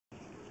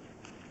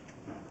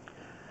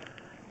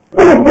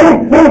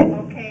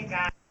Okay,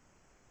 guys.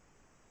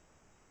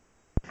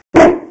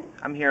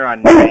 I'm here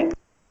on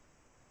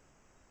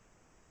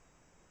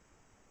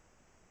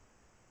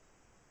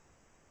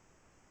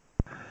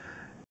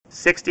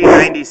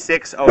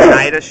 6096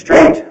 Oneida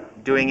Street,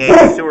 doing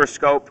a sewer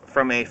scope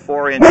from a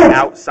 4-inch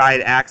outside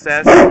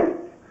access,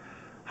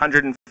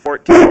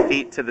 114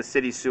 feet to the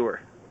city sewer.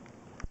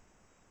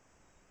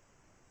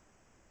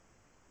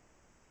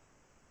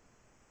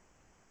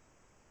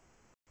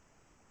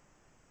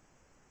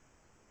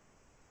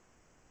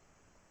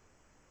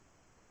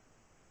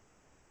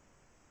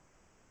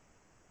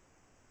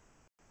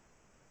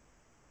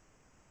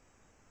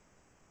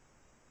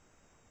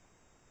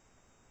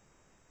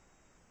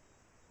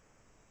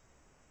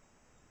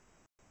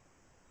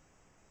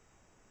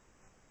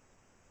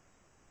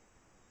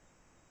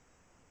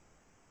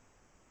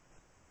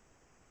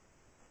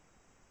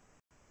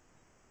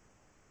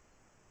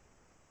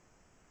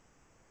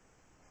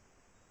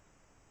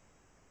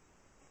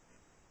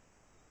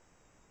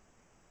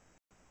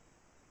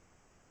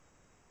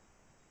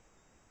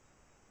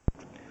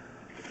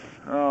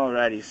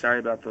 Alrighty, sorry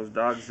about those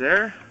dogs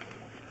there.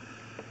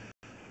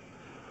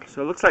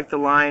 So it looks like the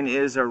line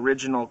is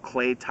original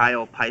clay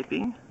tile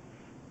piping.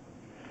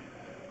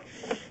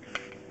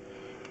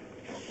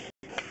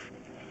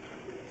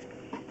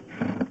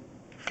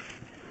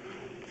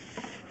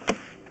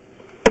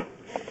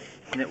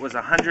 And it was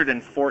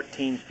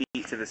 114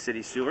 feet to the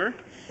city sewer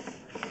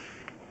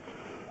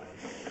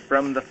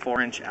from the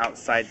 4-inch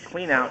outside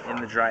cleanout in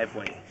the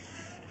driveway.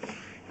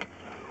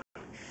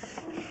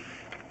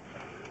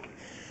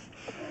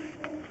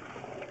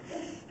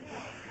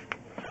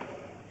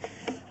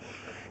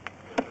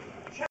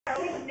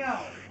 Charlie, no.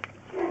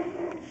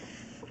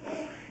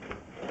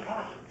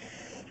 Oh,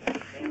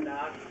 dang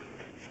dog.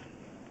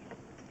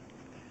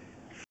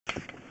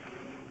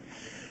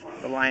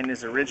 The line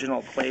is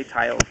original clay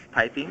tile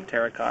piping,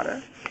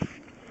 terracotta.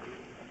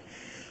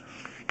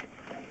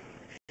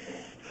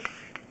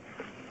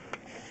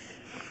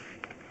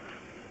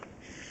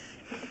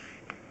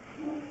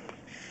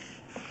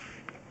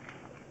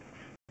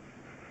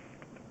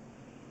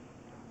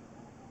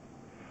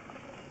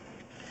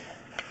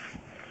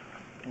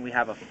 And we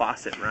have a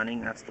faucet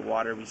running. That's the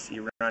water we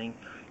see running.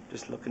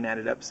 Just looking at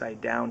it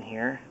upside down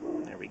here.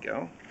 There we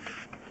go.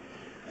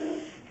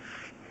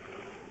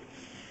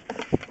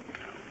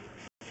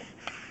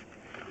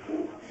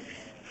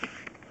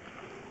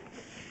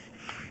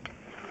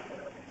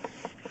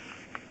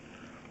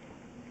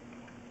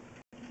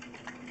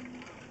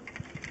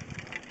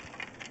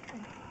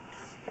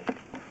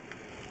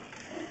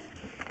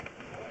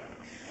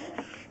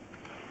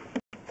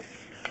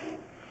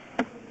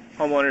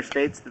 Homeowner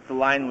states that the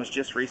line was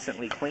just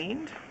recently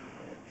cleaned.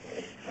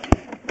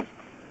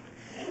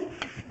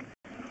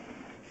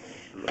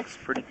 Looks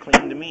pretty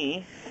clean to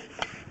me.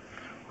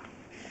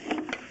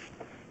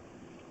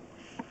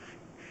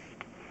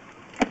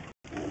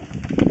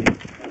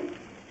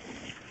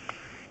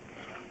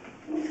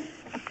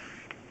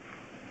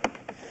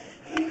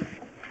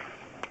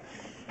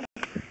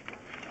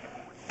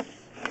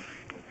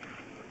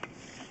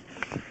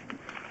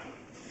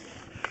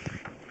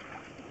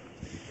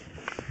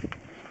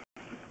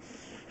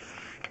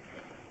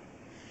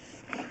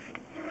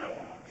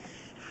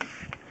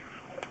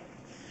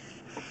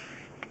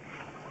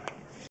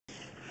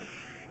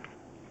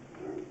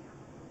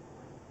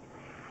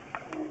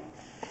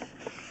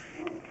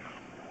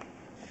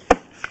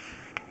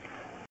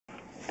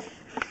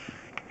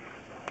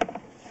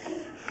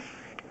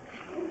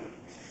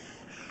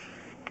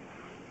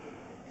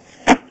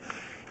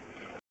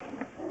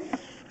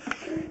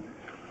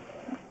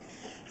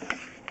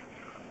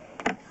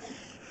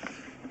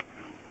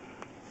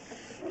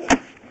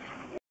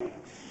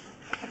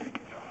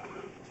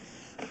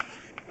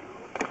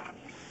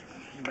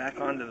 Back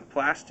onto the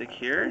plastic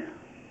here.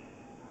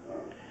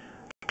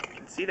 You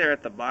can see there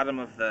at the bottom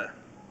of the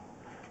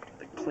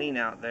clean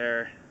out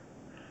there,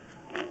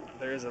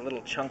 there is a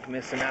little chunk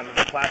missing out of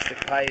the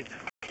plastic pipe.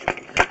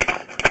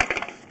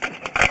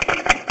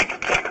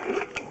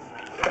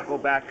 Go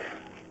back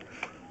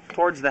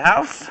towards the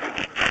house.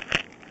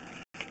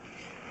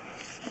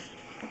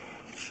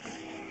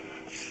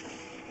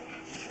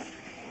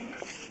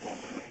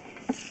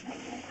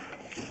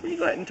 Will you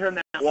go ahead and turn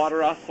that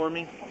water off for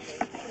me?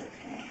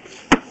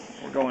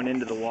 We're going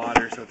into the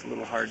water, so it's a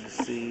little hard to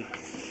see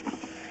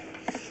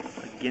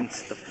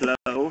against the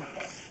flow.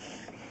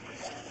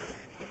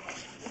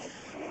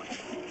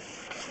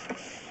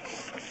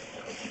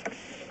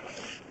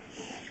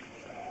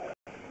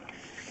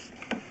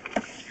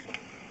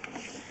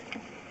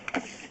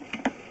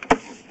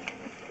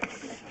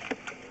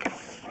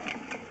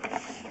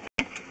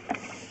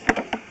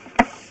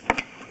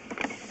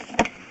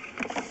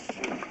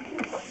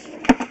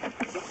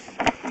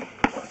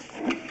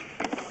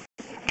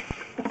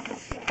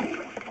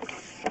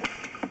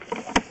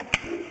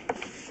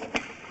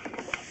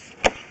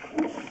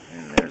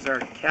 There's our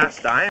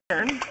cast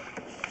iron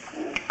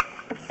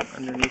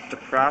underneath the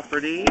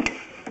property.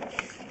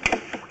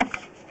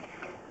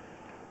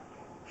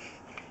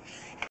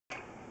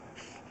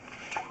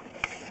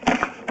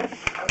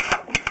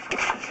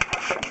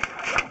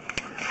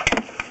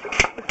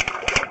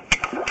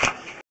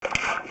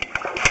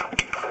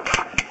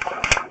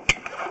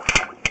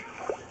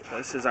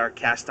 this is our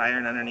cast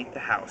iron underneath the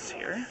house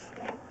here.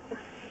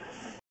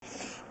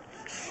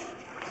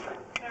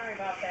 Sorry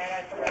about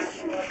that. I forgot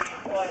to look at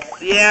the toilet.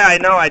 Yeah, I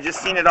know. I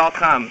just seen it all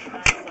come.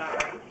 I'm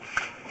sorry.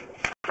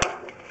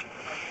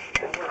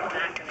 I was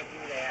not going to do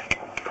that.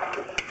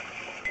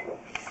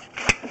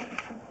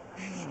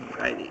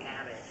 Alrighty.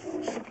 Have it.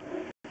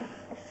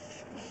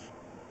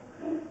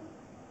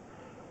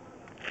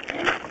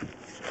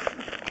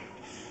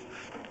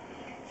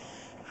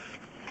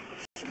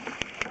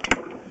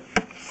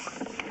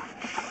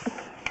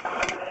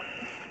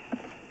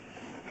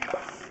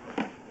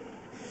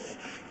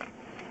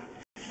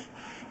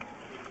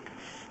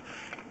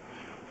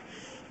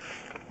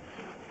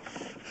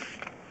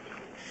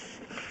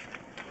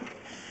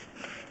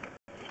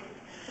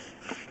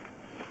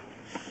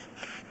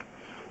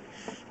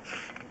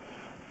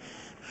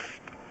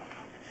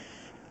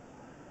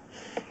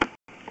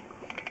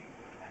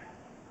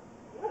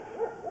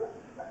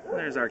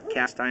 There's our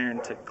cast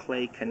iron to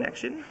clay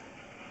connection,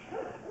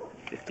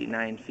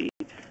 59 feet.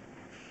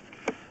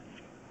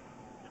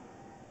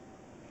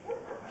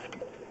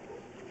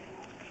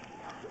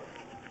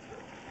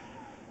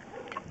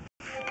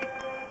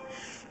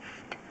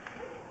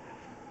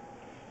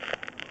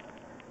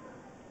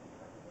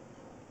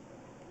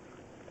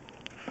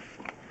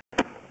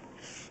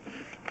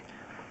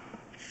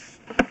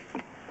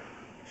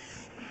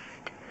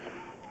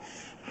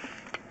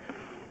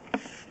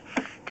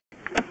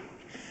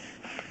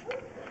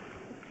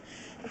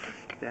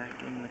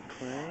 Back in the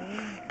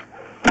clay.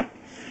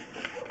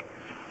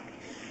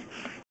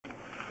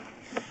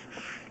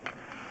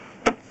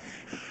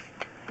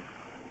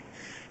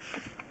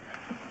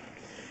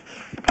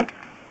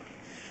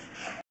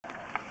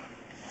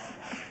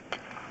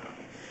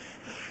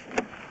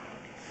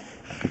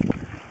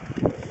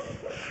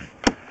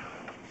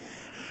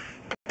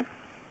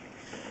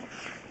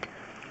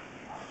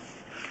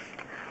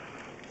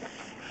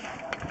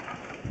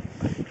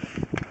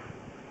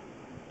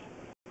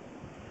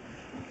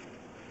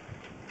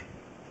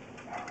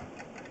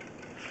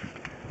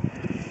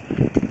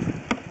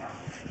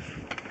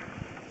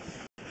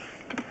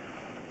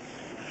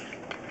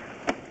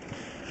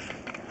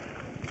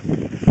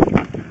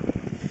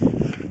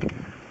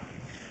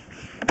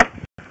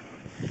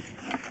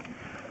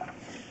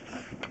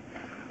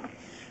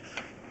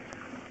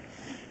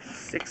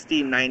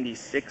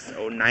 (1696)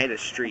 Oneida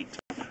Street.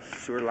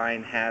 Sewer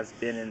line has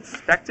been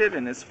inspected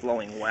and is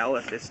flowing well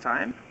at this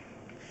time.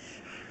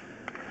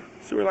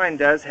 Sewer line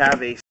does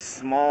have a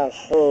small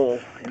hole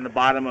in the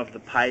bottom of the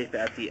pipe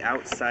at the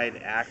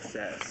outside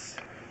access,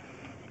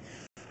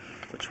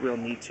 which will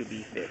need to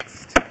be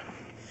fixed.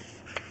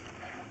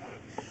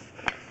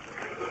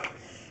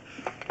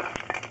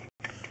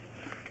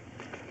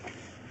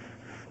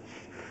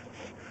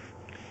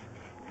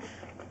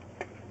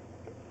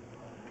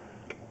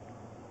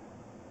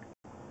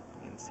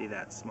 You can see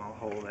that small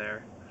hole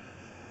there.